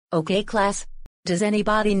Okay class, does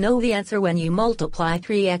anybody know the answer when you multiply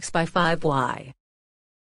 3x by 5y?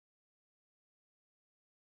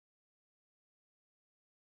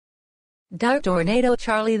 Dark Tornado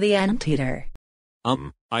Charlie the Anteater.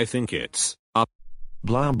 I think it's up.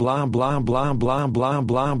 Blah blah blah blah blah blah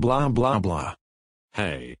blah blah blah blah.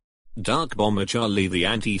 Hey. Dark Bomber Charlie the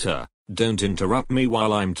Anteater, don't interrupt me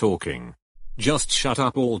while I'm talking. Just shut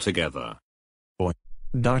up altogether. Boy.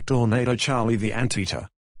 Dark Tornado Charlie the Anteater.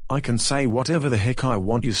 I can say whatever the heck I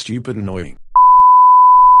want, you stupid annoying.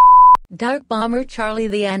 Dark Bomber Charlie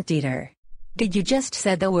the Anteater. Did you just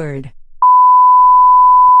say the word?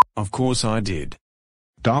 Of course I did.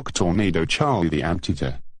 Dark Tornado Charlie the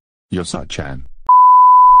Anteater. You're such an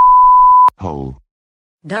hole.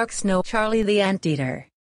 Dark Snow Charlie the Anteater.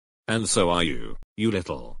 And so are you, you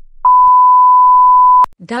little.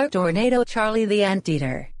 Dark Tornado Charlie the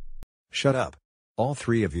Anteater. Shut up. All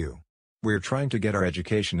three of you. We're trying to get our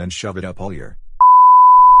education and shove it up all your.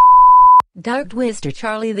 Dark Twister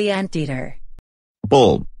Charlie the Anteater.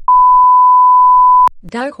 Bull.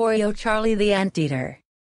 Dark Oreo Charlie the Anteater.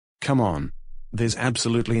 Come on. There's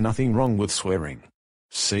absolutely nothing wrong with swearing.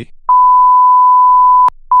 See?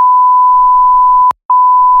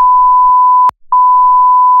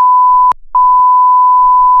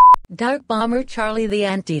 Dark Bomber Charlie the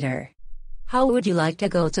Anteater. How would you like to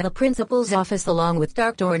go to the principal's office along with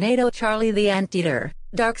Dark Tornado Charlie the Anteater,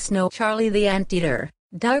 Dark Snow Charlie the Anteater,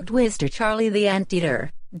 Dark Twister Charlie the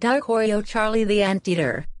Anteater, Dark Oreo Charlie the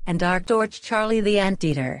Anteater, and Dark Torch Charlie the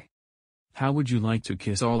Anteater? How would you like to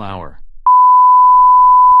kiss all our?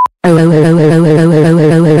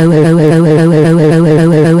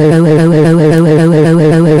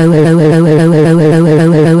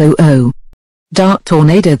 Dark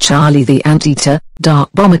Tornado Charlie the Anteater, Dark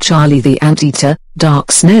Bomber Charlie the Anteater, Dark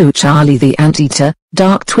Snow Charlie the Anteater,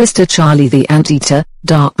 Dark Twister Charlie the Anteater,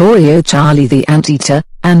 Dark Oreo Charlie the Anteater,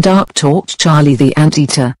 and Dark Torch Charlie the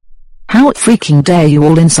Anteater. How freaking dare you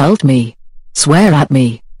all insult me, swear at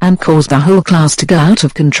me, and cause the whole class to go out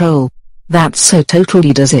of control. That's so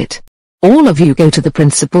totally does it. All of you go to the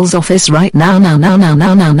principal's office right now.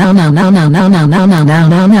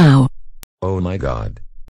 Oh my god.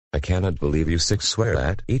 I cannot believe you six swear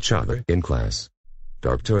at each other in class.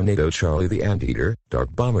 Dark Tornado Charlie the Anteater,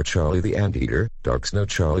 Dark Bomber Charlie the Anteater, Dark Snow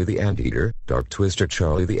Charlie the Anteater, Dark Twister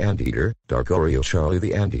Charlie the Anteater, Dark Oreo Charlie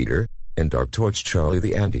the Anteater, and Dark Torch Charlie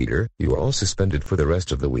the Anteater. You are all suspended for the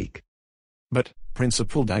rest of the week. But,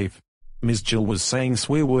 Principal Dave, Ms. Jill was saying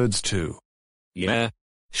swear words too. Yeah?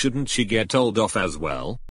 Shouldn't she get told off as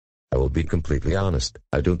well? I will be completely honest,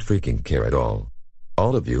 I don't freaking care at all.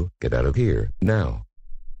 All of you, get out of here, now.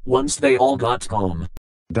 Once they all got calm.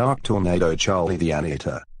 Dark Tornado Charlie the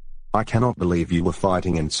Anteater. I cannot believe you were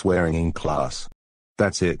fighting and swearing in class.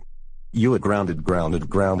 That's it. You are grounded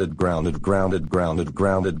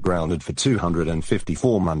for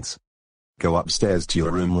 254 months. Go upstairs to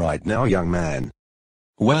your room right now, young man.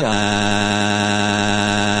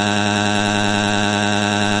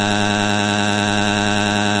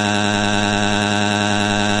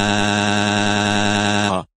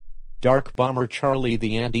 Dark Bomber Charlie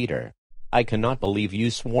the Anteater. I cannot believe you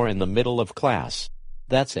swore in the middle of class.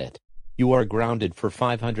 That's it. You are grounded for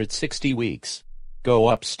 560 weeks. Go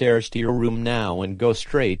upstairs to your room now and go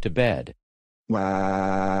straight to bed.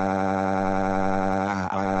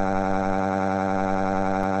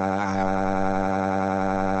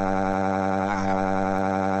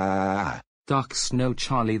 Dark Snow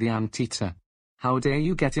Charlie the Anteater. How dare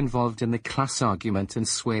you get involved in the class argument and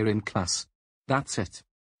swear in class. That's it.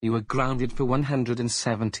 You are grounded for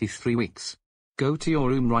 173 weeks. Go to your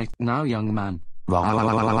room right now, young man.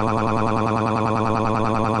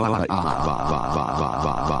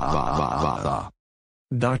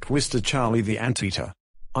 Dark Twister Charlie the Anteater.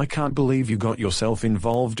 I can't believe you got yourself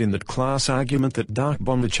involved in that class argument that Dark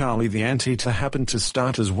Bomber Charlie the Anteater happened to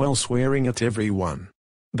start as well, swearing at everyone.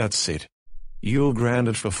 That's it. You're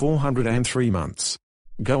grounded for 403 months.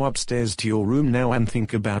 Go upstairs to your room now and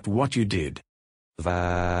think about what you did.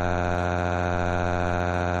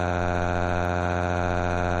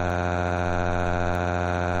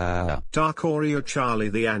 Dark Oreo Charlie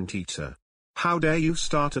the Anteater. How dare you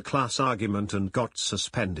start a class argument and got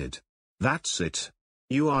suspended. That's it.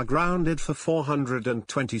 You are grounded for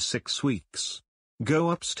 426 weeks.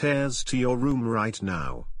 Go upstairs to your room right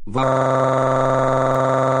now.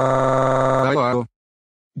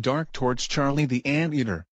 Dark Torch Charlie the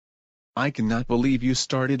Anteater. I cannot believe you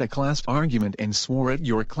started a class argument and swore at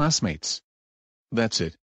your classmates. That's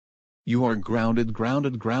it. You are grounded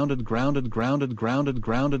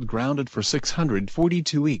for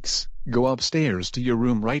 642 weeks. Go upstairs to your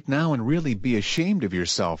room right now and really be ashamed of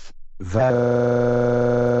yourself. That